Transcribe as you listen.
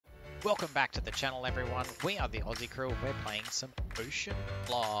Welcome back to the channel, everyone. We are the Aussie crew. We're playing some Ocean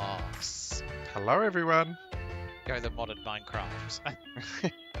Blocks. Hello, everyone. Go the modded Minecraft.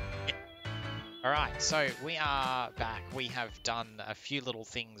 Alright, so we are back. We have done a few little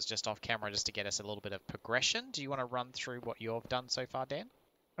things just off camera just to get us a little bit of progression. Do you want to run through what you've done so far, Dan?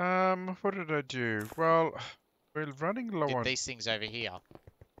 What did I do? Well, we're running low Did on... these things over here.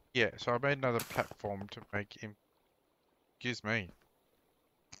 Yeah, so I made another platform to make him... Excuse me.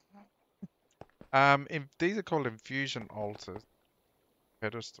 These are called infusion altars.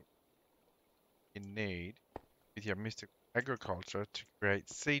 Pedestal. You need, with your mystical agriculture, to create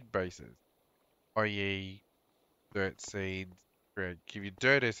seed bases. I.e. dirt seeds. Give you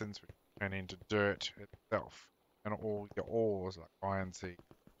dirt essence, which turn into dirt itself. And all your ores, like iron seeds.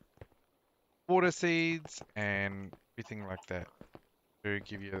 Water seeds, and everything like that. To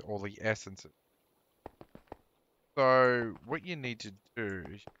give you all the essences. So what you need to do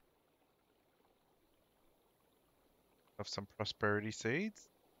is have some prosperity seeds.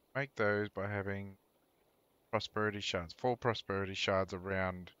 Make those by having prosperity shards, 4 prosperity shards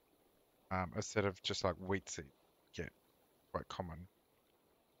around a set of just like wheat seeds. Get quite common.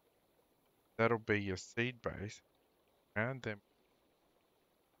 That'll be your seed base, and then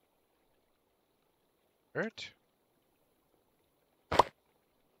dirt.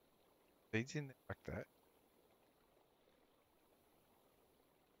 Seeds in there like that.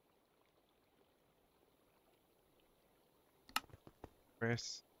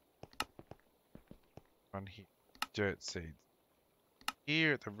 Press on here, dirt seeds.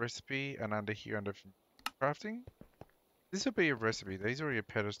 Here at the recipe and under here under crafting. This will be your recipe. These are your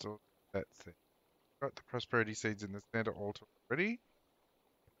pedestals. That's it. Got the prosperity seeds in the center altar already.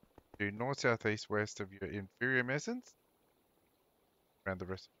 Do north, south, east, west of your inferior essence. Around the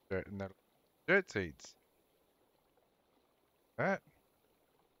rest of the dirt and that dirt seeds. That.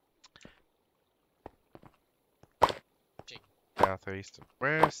 South, east, and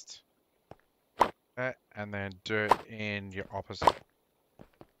west. That, and then dirt in your opposite.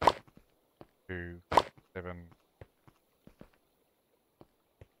 2, 7.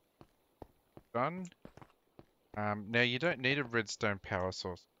 Done. Now you don't need a redstone power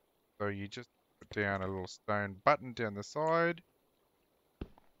source, so you just put down a little stone button down the side.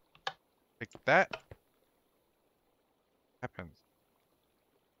 Click that. Happens.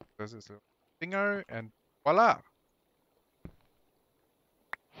 Does this little thingo, and voila!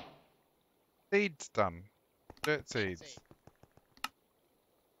 Seeds done. Dirt seeds.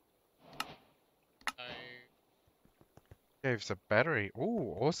 So, Gave us a battery.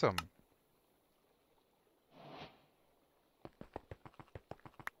 Ooh, awesome.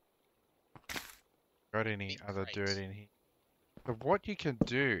 Got any other dirt in here? So what you can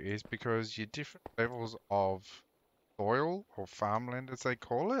do is, because your different levels of soil or farmland as they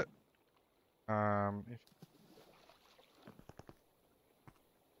call it, if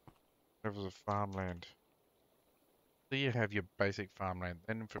levels of farmland. So you have your basic farmland,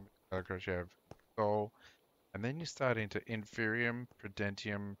 then from agriculture you have soil, and then you start into inferium,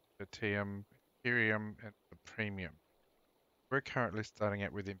 predentium, tertium, imperium, and the premium. We're currently starting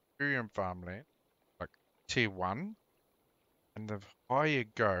out with imperium farmland, like tier 1. And the higher you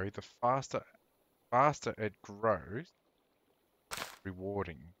go, the faster it grows,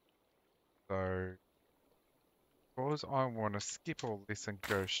 rewarding. So, because I want to skip all this and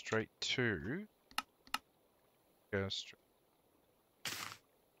go straight to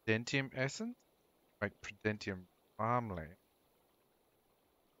Predentium essence, make Predentium farmland.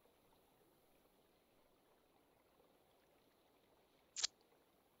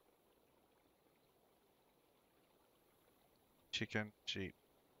 Chicken, sheep,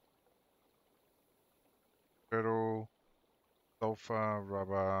 turtle, sulfur,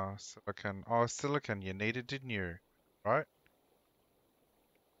 rubber, silicon. Oh, silicon you needed, didn't you? Right?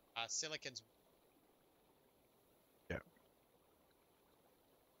 silicon's... Yeah.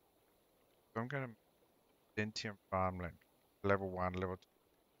 So I'm going to Predentium farmland. Level 1, level 2,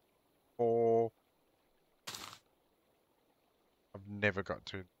 4. I've never got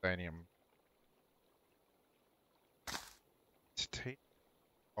to Titanium.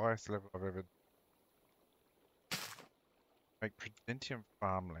 Highest level I've ever. Make Predentium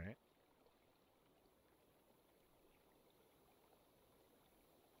farmland.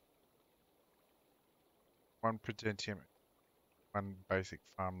 One Predentium, one basic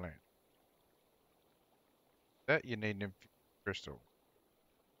farmland. That you need an infusion crystal.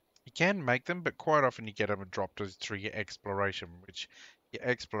 You can make them, but quite often you get them dropped through your exploration, which your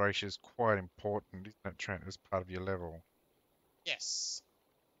exploration is quite important, isn't it, Trent, as part of your level? Yes.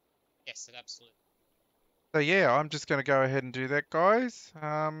 Yes, it absolutely. So yeah, I'm just gonna go ahead and do that, guys.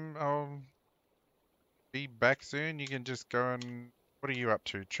 I'll be back soon. You can just go and what are you up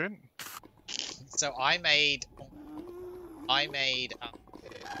to, Trent? So I made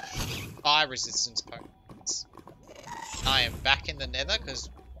fire resistance potions. I am back in the Nether because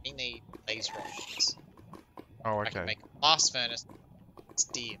we need blaze rods. Oh, I can okay. make a blast furnace.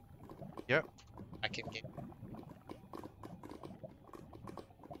 Steel. Yep. I can get.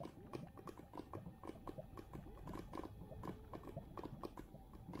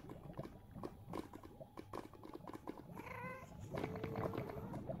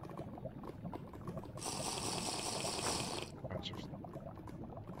 Bunch of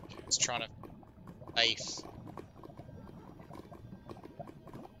Just trying to safe.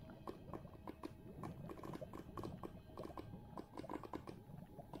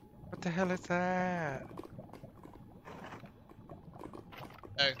 What the hell is that?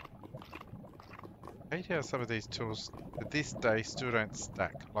 No, I hate how some of these tools to this day still don't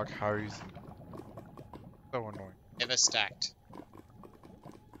stack, like hose. So annoying. never stacked.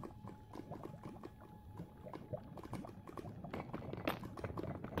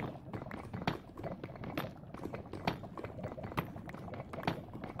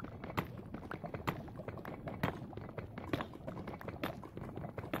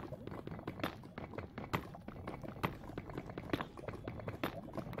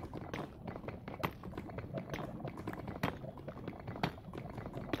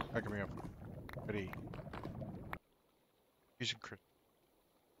 Look me up. Ready. Fusion crit.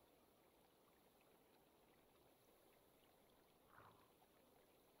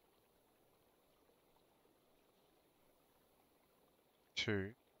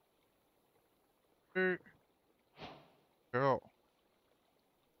 Two. Two. Girl.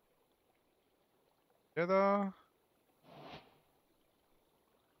 Together.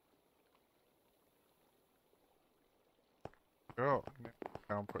 Girl.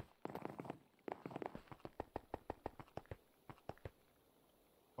 Now put.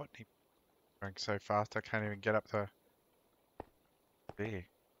 What? Going so fast I can't even get up to there.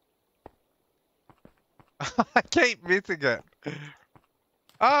 I keep missing it.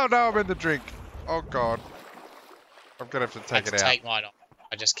 Oh no, I'm in the drink. Oh god. I'm gonna have to I had take to it out. take mine off.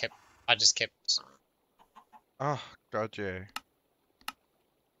 I just kept. Oh god, yeah.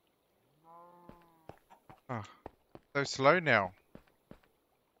 Oh, so slow now.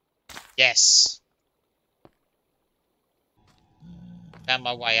 Yes. Found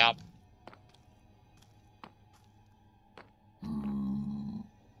my way up.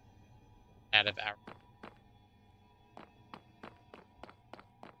 Out of arrow.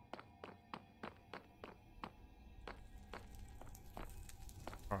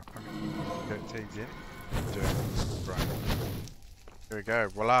 Oh, don't say it. Dirt. Right. There we go.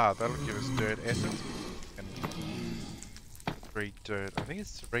 Voila, that'll give us dirt essence. And 3 dirt. I think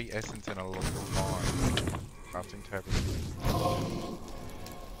it's 3 essence in a lot of mine. Crafting table.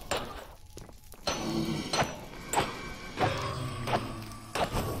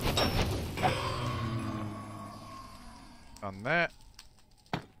 On that.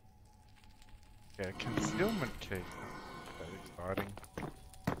 Yeah, concealment key. That's exciting.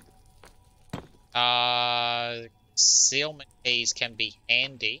 Concealment keys can be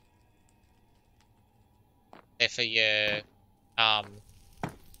handy. They're for your, um,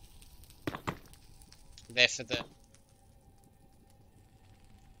 they're for the,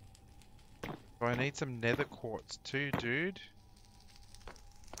 So I need some nether quartz too, dude.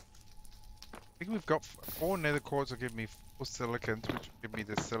 I think we've got 4 nether quartz will give me 4 silicons, which will give me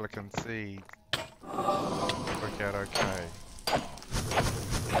the silicon seeds. Work out okay.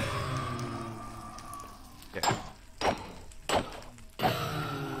 Yeah.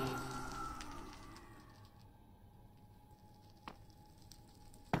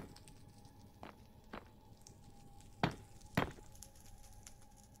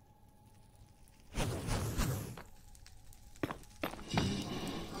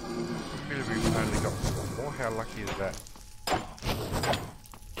 Really, we've only got 4. How lucky is that?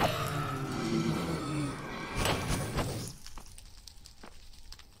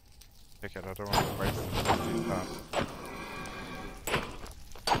 Check it, I don't want to waste too fast.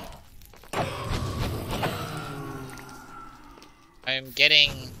 I'm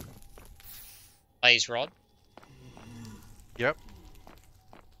getting blaze rod. Yep.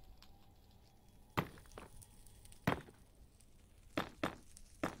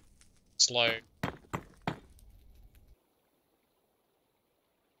 Slow.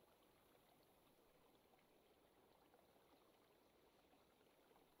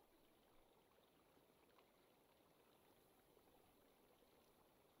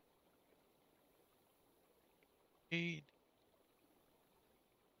 need.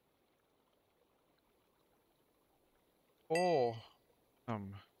 Four.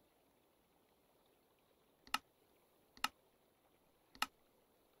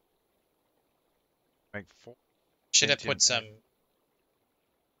 Make four. Should have Pentium put some.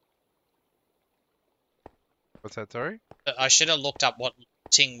 What's that, sorry? I should have looked up what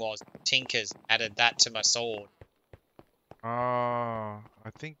ting was. Tinkers added that to my sword. Oh, I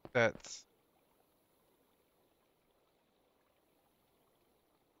think that's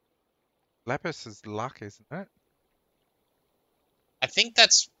lapis is luck, isn't it? I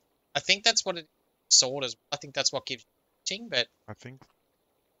think that's what it sword is. I think that's what gives you ting, but I think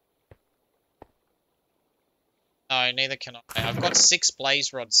no, neither can I. I've got 6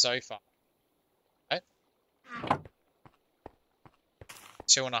 blaze rods so far. Right?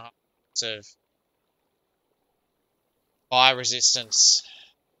 2.5 of fire resistance.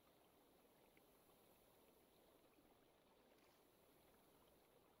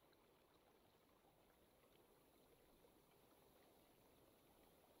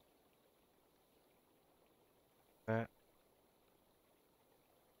 that.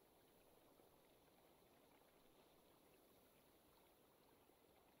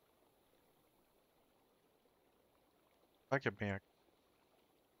 Like a me.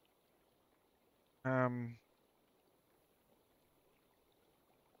 Um,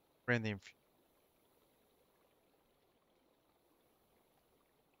 ran the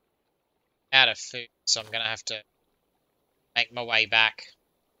Out of food, so I'm gonna have to make my way back.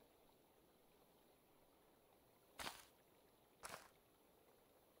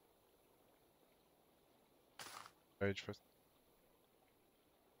 page for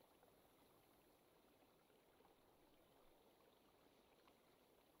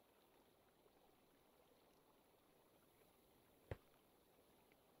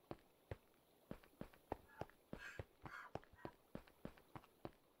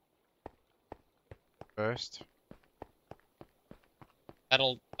first.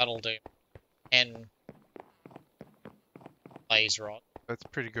 That'll do. 10 blaze rod. That's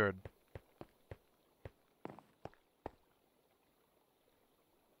pretty good.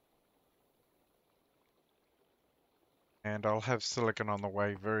 And I'll have silicon on the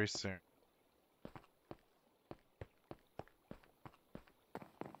way very soon.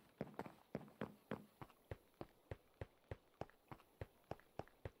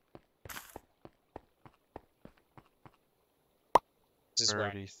 This is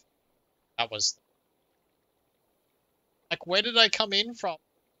where Birdies. that was. Like, where did I come in from?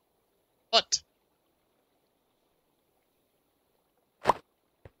 What?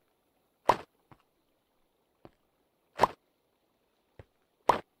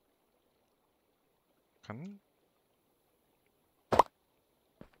 Can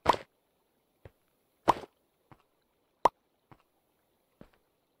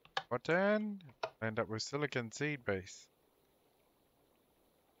button. End up with silicon seed base.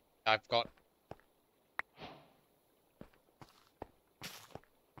 I've got.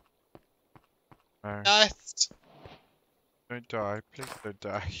 No, Dust. don't die. Please don't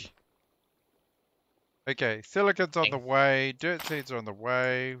die. Okay, silicon's on the way. Dirt seeds are on the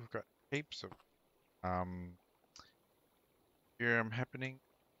way. We've got heaps of happening.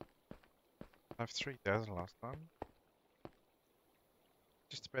 I have 3,000 last time.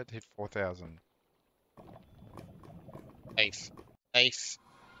 Just about to hit 4,000. Safe. Safe.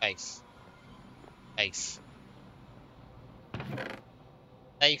 Safe. Safe.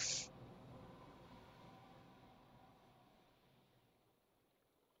 Safe.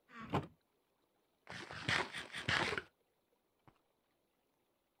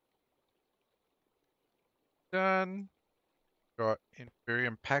 Done. Got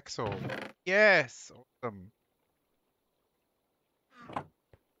Inferium Paxel. Yes! Awesome.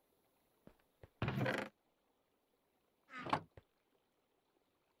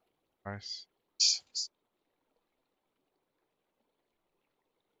 Nice.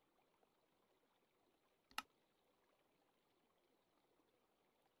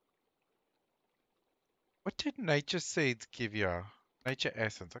 What did Nature Seeds give you? Nature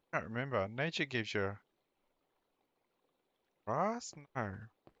Essence. I can't remember. Nature gives you grass? No.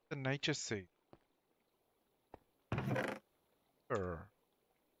 The Nature Seed. Sure.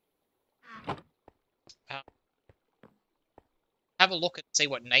 Have a look and see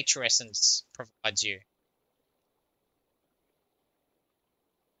what nature essence provides you.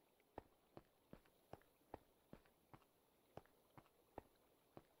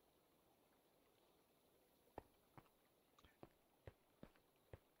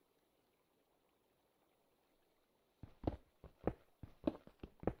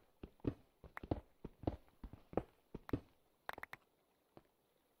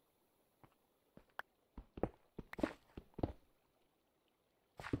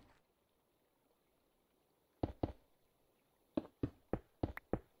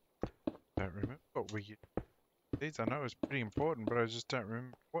 don't remember what we used. These I know is pretty important, but I just don't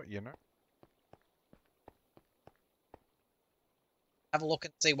remember what, you know? Have a look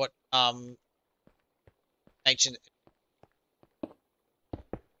and see what ancient.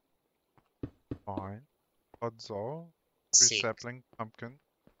 Pine, podzol, spruce Sick. sapling, pumpkin,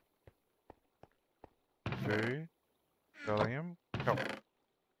 boo, psyllium, kelp.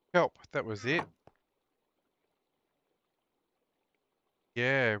 Kelp, that was it.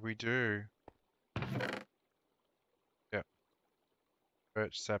 Yeah, we do. Yep.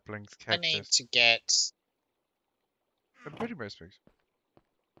 Birch saplings, I need cactus. to get. They're pretty much fixed.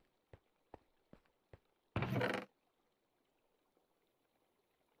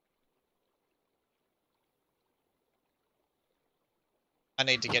 I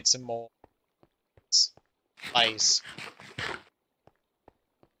need to get some more plays.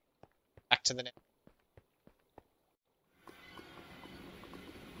 Back to the net.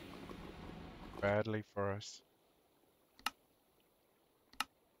 Badly for us.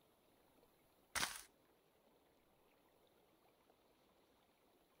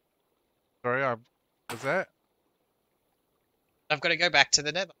 Sorry, was that? I've got to go back to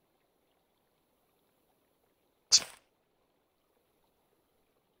the nether.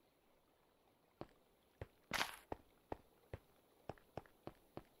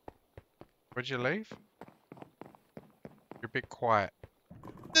 Would you leave? You're a bit quiet.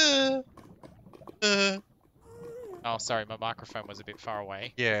 Uh, uh. Oh, sorry, my microphone was a bit far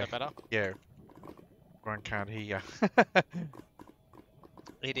away. Yeah. Is that better? Yeah. Everyone can't hear you.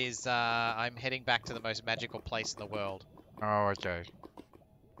 It is, I'm heading back to the most magical place in the world. Oh, okay.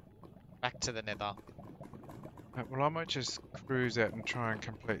 Back to the nether. Well, I might just cruise out and try and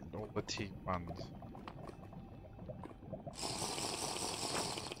complete all the T1s.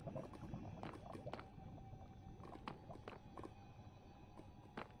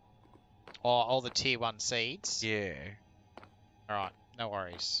 Oh, all the tier 1 seeds? Yeah. Alright, no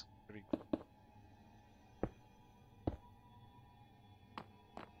worries. Pretty.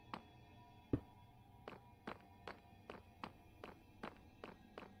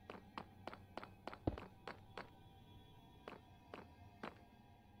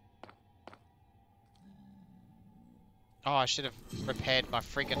 Oh, I should have repaired my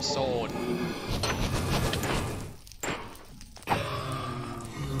friggin' sword.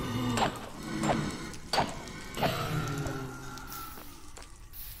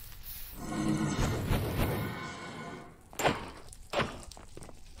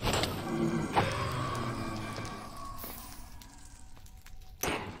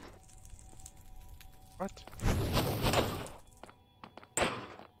 What?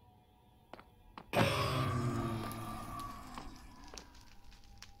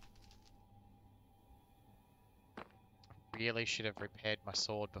 Really should have repaired my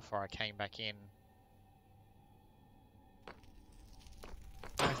sword before I came back in.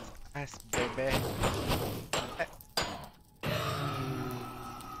 Nice, baby.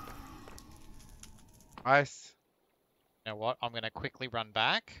 Ice. You know what? I'm going to quickly run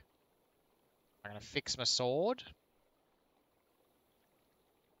back. I'm going to fix my sword.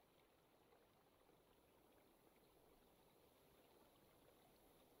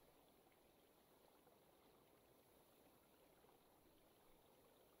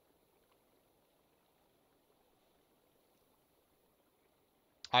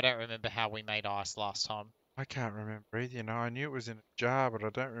 I don't remember how we made ice last time. I can't remember either. You know, I knew it was in a jar, but I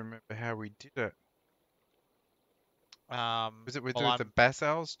don't remember how we did it. Was it with Well, the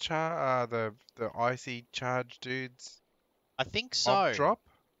Basal's the icy charge dudes I think mob so. drop?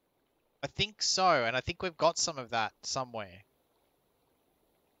 I think so, and I think we've got some of that somewhere.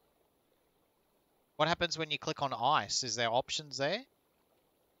 What happens when you click on ice? Is there options there?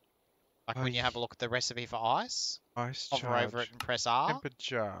 Like when you have a look at the recipe for ice? Ice Hover over it charge. and press R?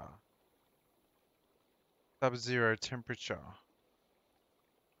 Temperature. Sub-zero temperature.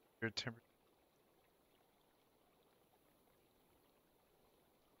 Your temperature.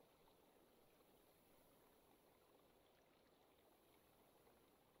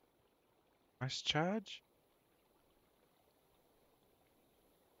 Ice charge?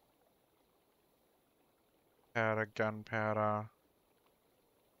 Powder, gunpowder.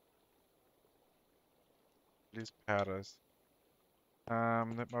 These powders.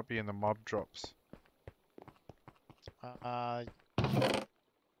 That might be in the mob drops.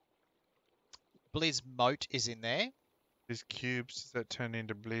 Blizz Moat is in there. These cubes, does that turn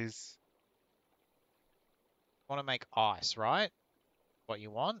into blizz? Want to make ice, right? What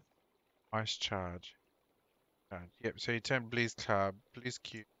you want? Ice charge. Yep, so you turn blizz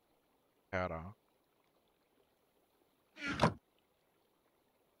cube powder.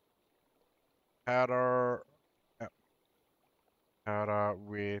 powder, powder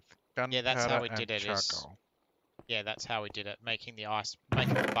with Yeah, that's how gunpowder we and did it. charcoal. Yeah, that's how we did it. Making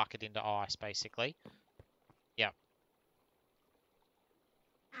the bucket into ice, basically. Yeah.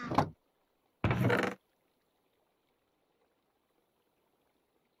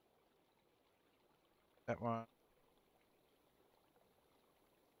 That one.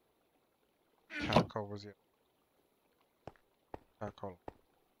 Charcoal was it? Charcoal.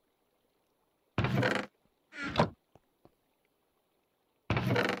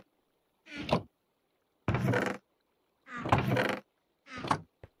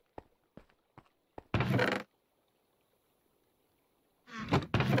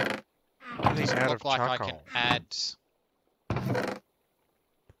 Does it Out look of like charcoal. I can add...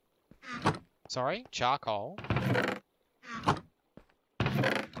 Sorry? Charcoal?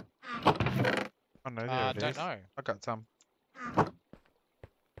 Oh no, there it Don't is. know. I got some.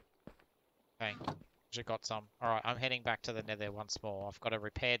 Okay. Just got some. Alright, I'm heading back to the nether once more. I've got a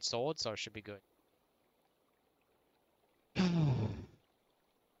repaired sword, so it should be good.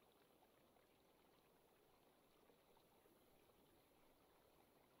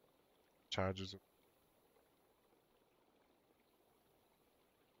 Charges.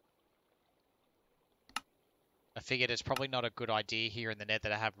 I figured it's probably not a good idea here in the nether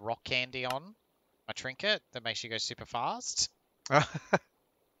to have rock candy on my trinket that makes you go super fast.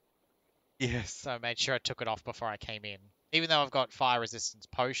 Yes. So I made sure I took it off before I came in. Even though I've got fire resistance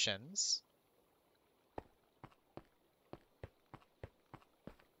potions.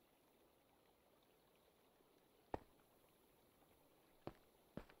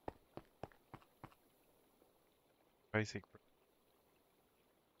 Basic.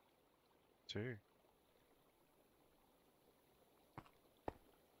 Too.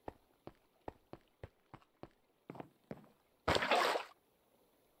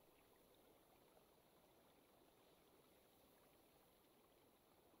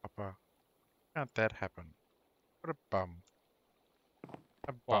 Papa. How can't that happen? What a bum.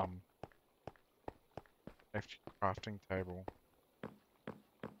 A What? bum. Left crafting table.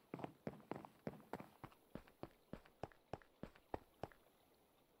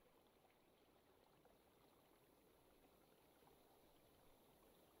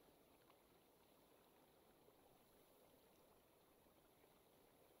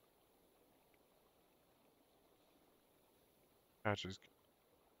 Charges.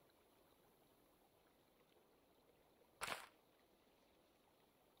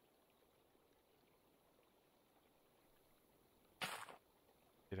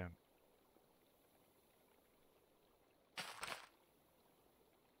 Get in.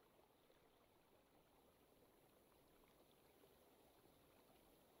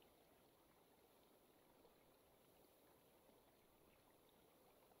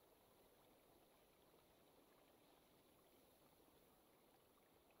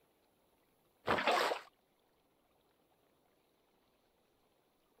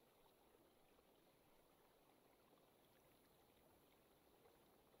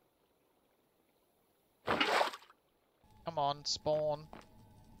 Come on, spawn.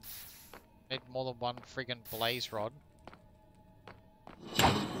 Need more than one friggin' blaze rod.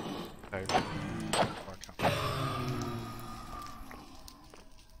 Table. Oh, I can't.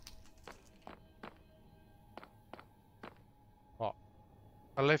 What?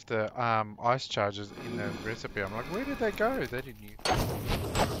 I left the ice charges in the recipe. I'm like, where did they go? They didn't use.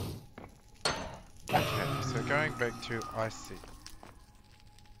 Okay, so going back to ice seed.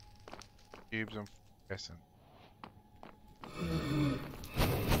 Cubes and essence.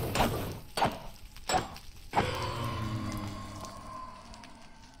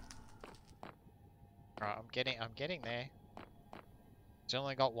 Right, I'm getting there. It's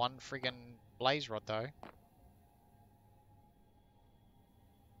only got one friggin' blaze rod though.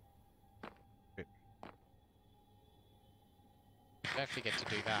 Bit. Don't forget to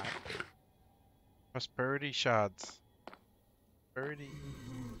do that. Prosperity shards. Prosperity.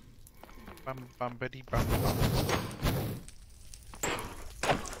 Bum bumpity bum bum.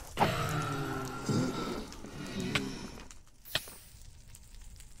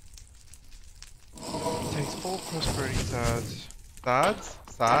 Takes 4 prosperity shards. Sards?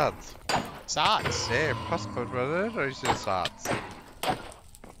 Sards. Sards! There, prosperity or is it sards?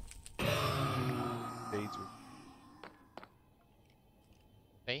 Seeds.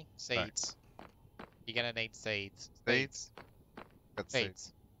 See? Seeds. You're gonna need seeds. Seeds? Got seeds.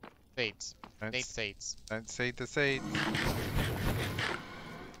 Seeds. Seeds. Don't, Need seeds. don't seed the seeds.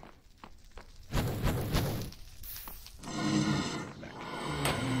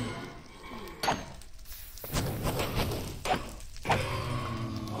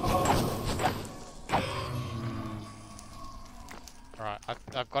 Alright,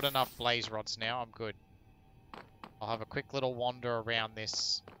 I've got enough blaze rods now. I'm good. I'll have a quick little wander around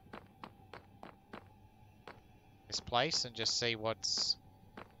this place and just see what's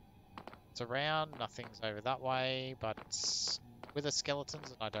around. Nothing's over that way, but it's wither skeletons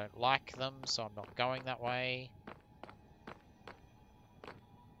and I don't like them, so I'm not going that way.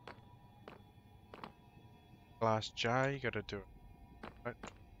 Glass jar, you gotta do it. Right.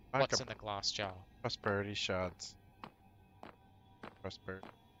 Like What's in the glass jar? prosperity shards. Prosperity.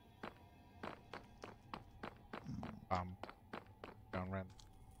 Going around.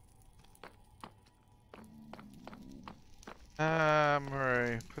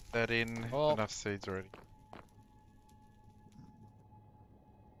 Right, put that in. Oh. Enough seeds already.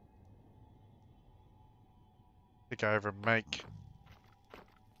 Take over and make.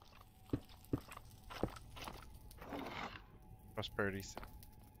 Prosperity.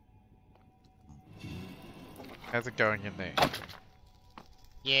 How's it going in there?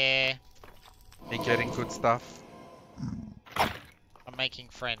 Yeah, Are you getting good stuff? I'm making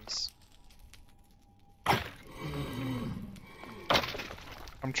friends.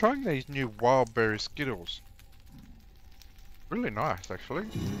 I'm trying these new wild berry Skittles. Really nice, actually.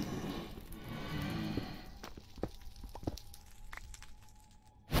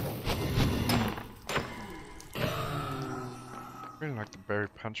 Really like the berry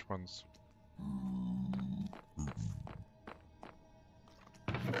punch ones.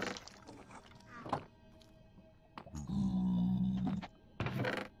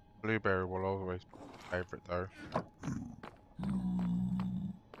 Blueberry will always be my favorite though.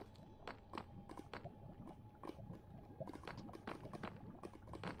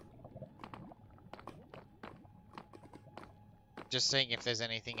 Just seeing if there's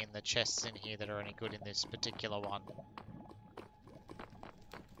anything in the chests in here that are any good in this particular one.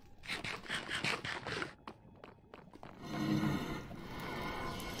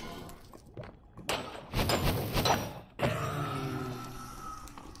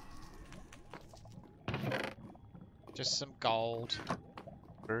 Just some gold.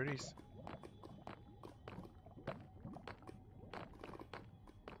 Birdies.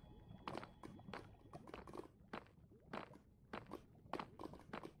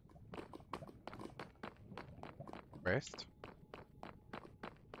 West.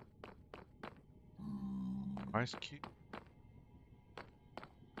 Nice cute.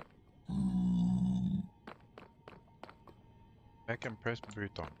 Back and press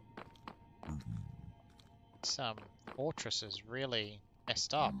button. This fortress is really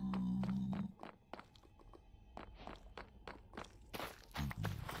messed up.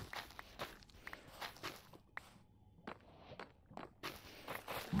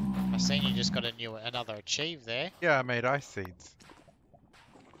 I've seen you just got another achieve there. Yeah, I made ice seeds.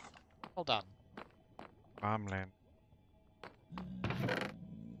 Well done. Farmland.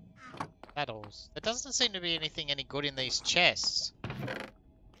 Saddles. There doesn't seem to be anything any good in these chests.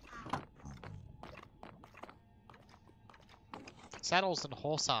 Saddles and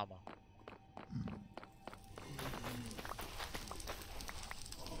horse armor.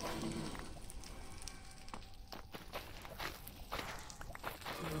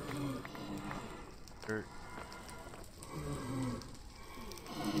 Dirt.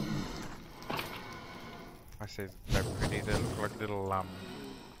 I say they're pretty. They look like little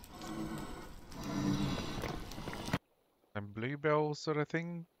and bluebell sort of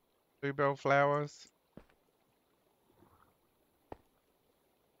thing. Bluebell flowers.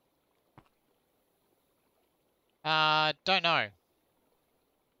 Don't know.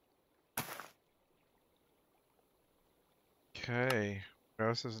 Okay. What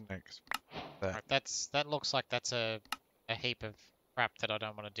else is next? Right, that looks like that's a heap of crap that I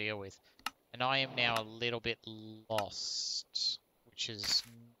don't want to deal with. And I am now a little bit lost, which is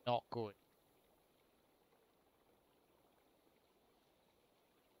not good.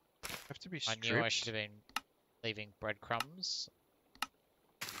 Have to be I stripped. knew I should have been leaving breadcrumbs.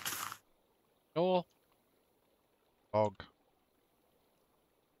 Or Log.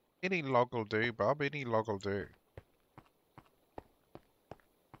 Any log will do, Bob. Any log will do.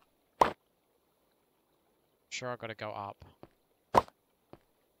 sure I gotta go up.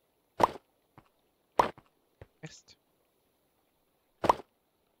 West.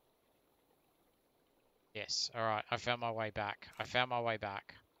 Yes, alright, I found my way back. I found my way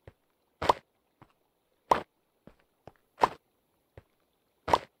back.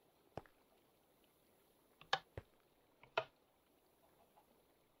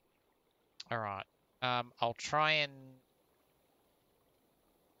 Alright, I'll try and...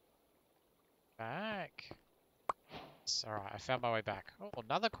 Back? Yes, alright, I found my way back. Oh,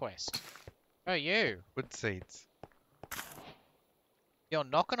 another quest. Oh, you. Wood seeds. You're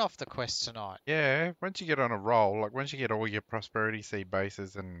knocking off the quest tonight. Yeah, once you get on a roll, like once you get all your prosperity seed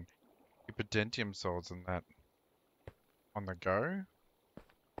bases and your potentium swords and that on the go,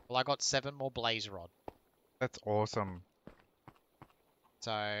 Well, I got 7 more blaze rod. that's awesome.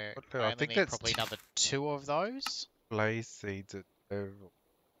 So I I only think need that's probably another 2 of those. blaze seeds at level.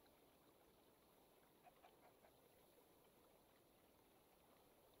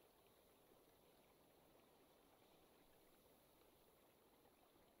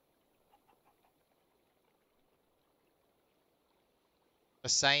 The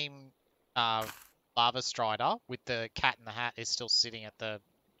same lava strider with the cat in the hat is still sitting at the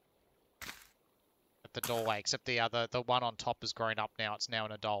doorway, except the one on top has grown up now. It's now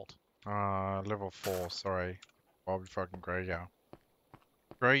an adult. Level 4, sorry. Bobby fucking Grey.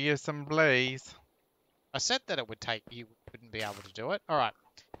 Grow you some blaze. I said that it would take, you wouldn't be able to do it. All right.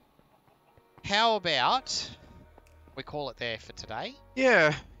 How about we call it there for today?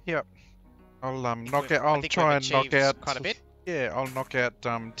 Yeah, yep. I'll knock out. I I'll think try we've and knock achieved out quite a bit. Yeah, I'll knock out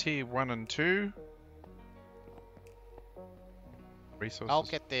tier 1 and 2 resources. I'll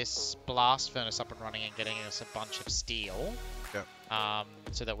get this blast furnace up and running and getting us a bunch of steel. Yep.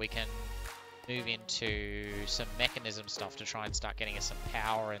 So that we can move into some mechanism stuff to try and start getting us some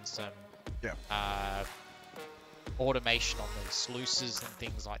power and some automation on the sluices and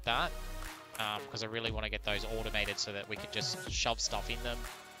things like that. Because I really want to get those automated so that we can just shove stuff in them,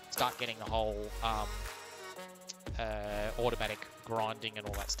 start getting the whole automatic grinding and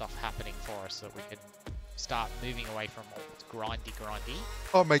all that stuff happening for us so that we can start moving away from all this grindy.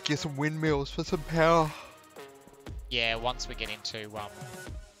 I'll make you some windmills for some power. Yeah, once we get into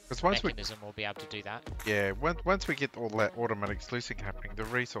mechanism, we'll be able to do that. Yeah, once we get all that automatic sluicing happening, the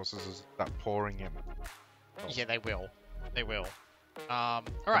resources will start pouring in. Oh. Yeah, they will. They will.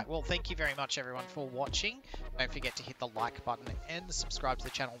 Alright, well, thank you very much, everyone, for watching. Don't forget to hit the like button and subscribe to the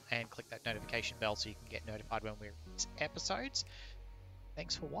channel and click that notification bell so you can get notified when we release episodes.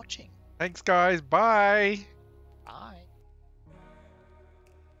 Thanks for watching. Thanks, guys. Bye. Bye.